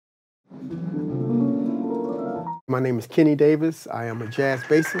My name is Kenny Davis. I am a jazz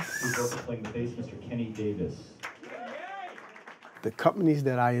Please bassist. welcome playing the bass, Mr. Kenny Davis. The companies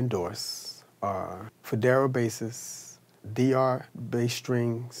that I endorse are Federa basses, DR bass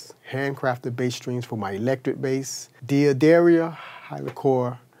strings, handcrafted bass strings for my electric bass, D'Addaria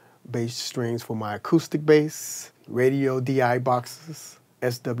Hypercore bass strings for my acoustic bass, radio DI boxes,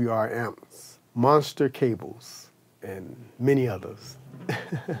 SWR amps, Monster cables, and many others.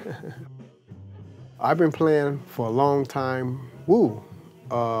 I've been playing for a long time, well,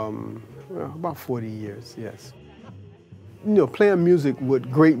 about 40 years, yes. You know, playing music with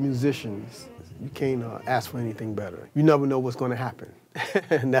great musicians, you can't ask for anything better. You never know what's going to happen.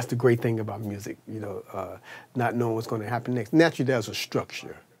 And that's the great thing about music, you know, not knowing what's going to happen next. Naturally, there's a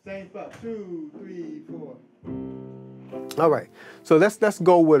structure. Same spot, 2, 3, 4. All right, so let's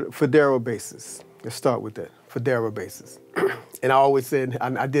go with Federa basses. Let's start with that, Federa basses. And I always said,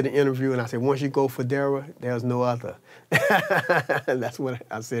 I did an interview and I said, once you go Federa, there's no other. That's what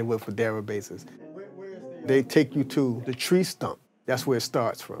I said with Federa basses. They take you to the tree stump. That's where it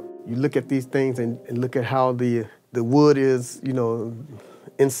starts from. You look at these things and look at how the wood is, you know,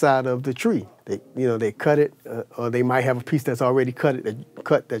 inside of the tree. They cut it, or they might have a piece that's already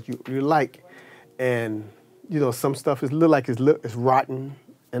cut that you like. And, you know, some stuff look like it's rotten.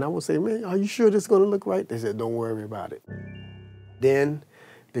 And I would say, man, are you sure this is going to look right? They said, don't worry about it. Then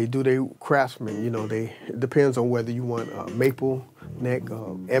they do their craftsman. You know, it depends on whether you want maple neck,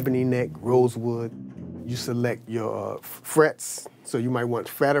 ebony neck, rosewood. You select your frets. So you might want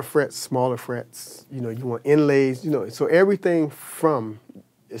fatter frets, smaller frets. You know, you want inlays. You know, so everything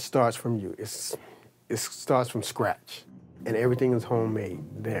it starts from you. It starts from scratch, and everything is homemade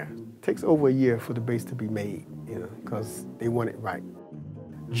there. It takes over a year for the bass to be made, you know, because they want it right.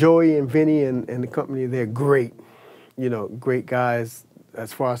 Joey and Vinny and the company, they're great, you know, great guys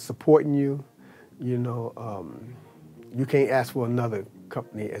as far as supporting you. You know, you can't ask for another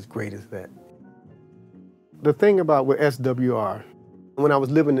company as great as that. The thing about with SWR, when I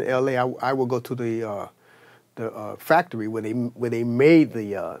was living in LA, I would go to the factory where they made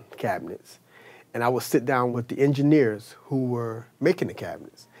the cabinets, and I would sit down with the engineers who were making the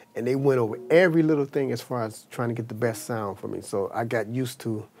cabinets. And they went over every little thing as far as trying to get the best sound for me. So I got used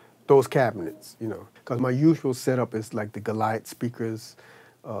to those cabinets, you know, because my usual setup is like the Goliath speakers,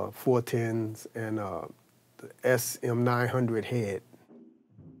 410s, and the SM900 head.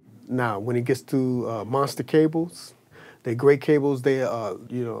 Now, when it gets to Monster cables, they're great cables. They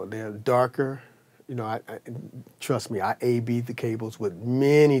you know, they're darker. You know, trust me, I A/B'd the cables with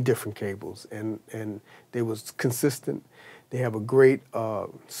many different cables, and they was consistent. They have a great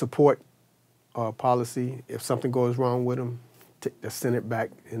support policy. If something goes wrong with them, they send it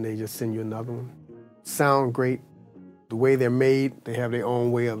back and they just send you another one. Sound great. The way they're made, they have their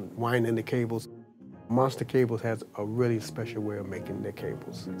own way of winding the cables. Monster Cables has a really special way of making their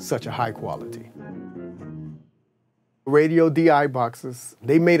cables. Such a high quality. Radio DI boxes,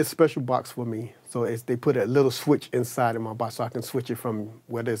 they made a special box for me. So they put a little switch inside of my box so I can switch it from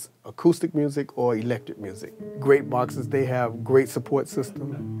whether it's acoustic music or electric music. Great boxes, they have great support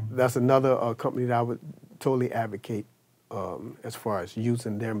system. That's another company that I would totally advocate as far as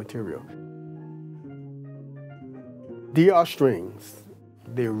using their material. DR strings,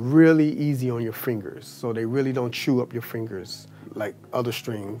 they're really easy on your fingers, so they really don't chew up your fingers like other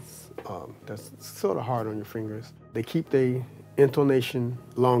strings. That's sort of hard on your fingers. They keep their intonation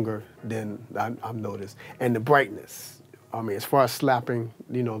longer than I've noticed. And the brightness, I mean, as far as slapping,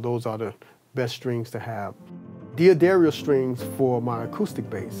 you know, those are the best strings to have. D'Addaria strings for my acoustic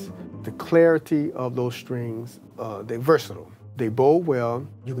bass, the clarity of those strings, they're versatile. They bow well,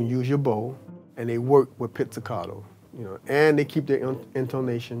 you can use your bow, and they work with pizzicato, you know, and they keep their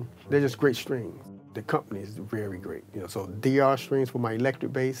intonation. They're just great strings. The company is very great, you know, so DR strings for my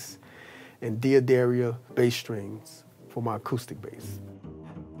electric bass, and D'Addaria bass strings for my acoustic bass.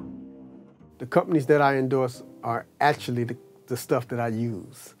 The companies that I endorse are actually the stuff that I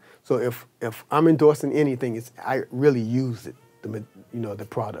use. So if I'm endorsing anything, I really use it, the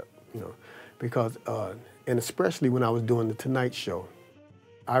product, you know, because and especially when I was doing the Tonight Show,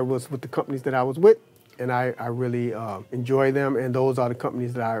 I was with the companies that I was with, and I really enjoy them, and those are the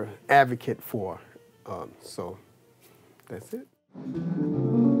companies that I advocate for. So that's it.